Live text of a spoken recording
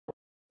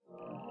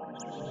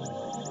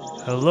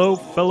Hello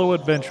fellow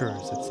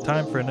adventurers, it's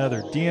time for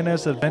another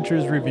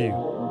DnSAdventures review.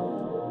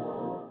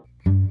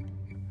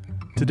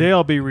 Today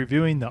I'll be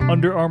reviewing the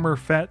Under Armour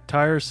Fat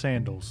Tire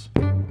Sandals.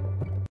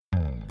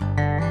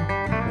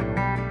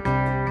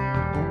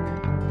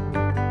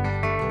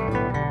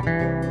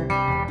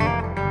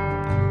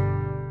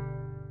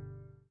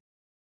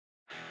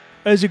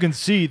 As you can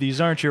see, these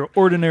aren't your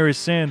ordinary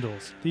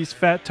sandals. These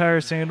fat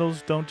tire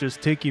sandals don't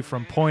just take you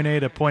from point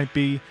A to point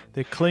B,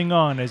 they cling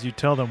on as you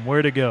tell them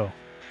where to go.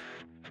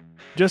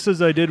 Just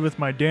as I did with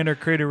my Danner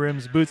Crater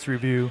Rims boots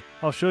review,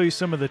 I'll show you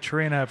some of the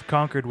terrain I've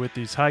conquered with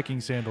these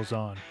hiking sandals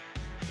on.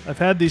 I've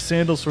had these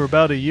sandals for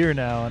about a year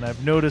now and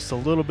I've noticed a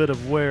little bit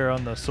of wear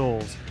on the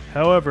soles.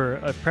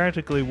 However, I've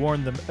practically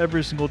worn them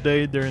every single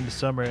day during the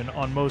summer and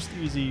on most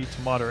easy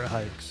to moderate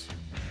hikes.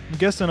 I'm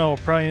guessing I will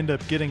probably end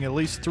up getting at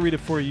least 3 to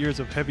 4 years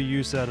of heavy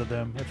use out of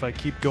them if I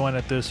keep going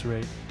at this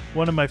rate.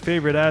 One of my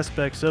favorite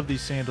aspects of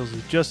these sandals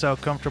is just how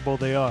comfortable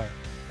they are.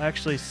 I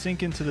actually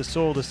sink into the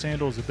sole of the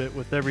sandals a bit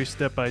with every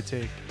step I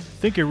take. I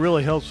think it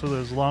really helps for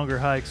those longer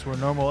hikes where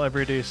normal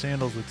everyday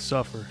sandals would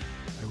suffer.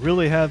 I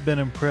really have been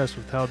impressed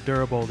with how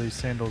durable these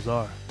sandals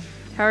are.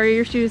 How are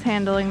your shoes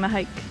handling the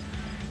hike?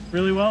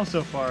 Really well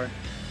so far.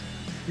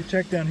 If you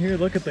check down here,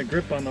 look at the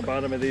grip on the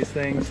bottom of these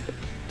things.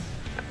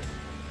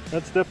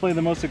 That's definitely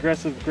the most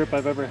aggressive grip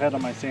I've ever had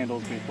on my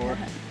sandals before.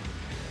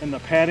 And the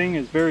padding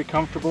is very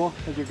comfortable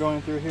as you're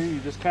going through here. You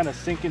just kind of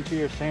sink into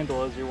your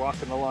sandal as you're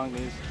walking along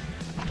these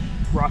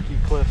rocky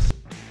cliffs.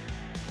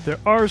 There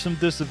are some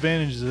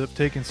disadvantages of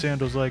taking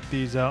sandals like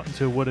these out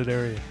into a wooded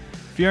area.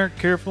 If you aren't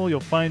careful,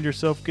 you'll find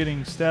yourself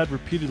getting stabbed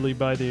repeatedly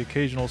by the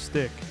occasional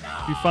stick.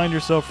 If you find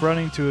yourself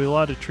running to a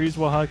lot of trees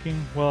while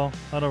hiking, well,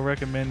 I don't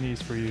recommend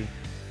these for you.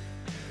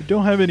 I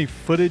don't have any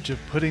footage of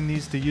putting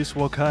these to use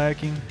while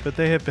kayaking, but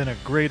they have been a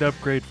great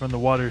upgrade from the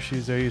water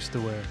shoes I used to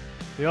wear.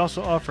 They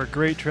also offer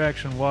great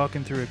traction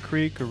walking through a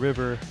creek or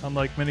river,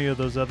 unlike many of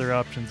those other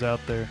options out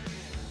there.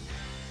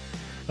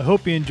 I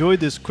hope you enjoyed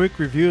this quick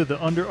review of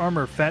the Under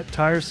Armour Fat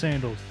Tire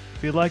Sandals.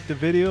 If you liked the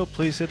video,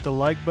 please hit the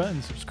like button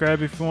and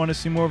subscribe if you want to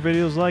see more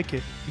videos like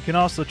it. You can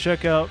also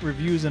check out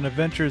reviews and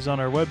adventures on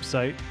our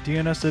website,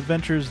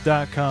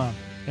 DnSAdventures.com.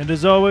 And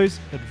as always,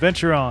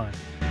 adventure on!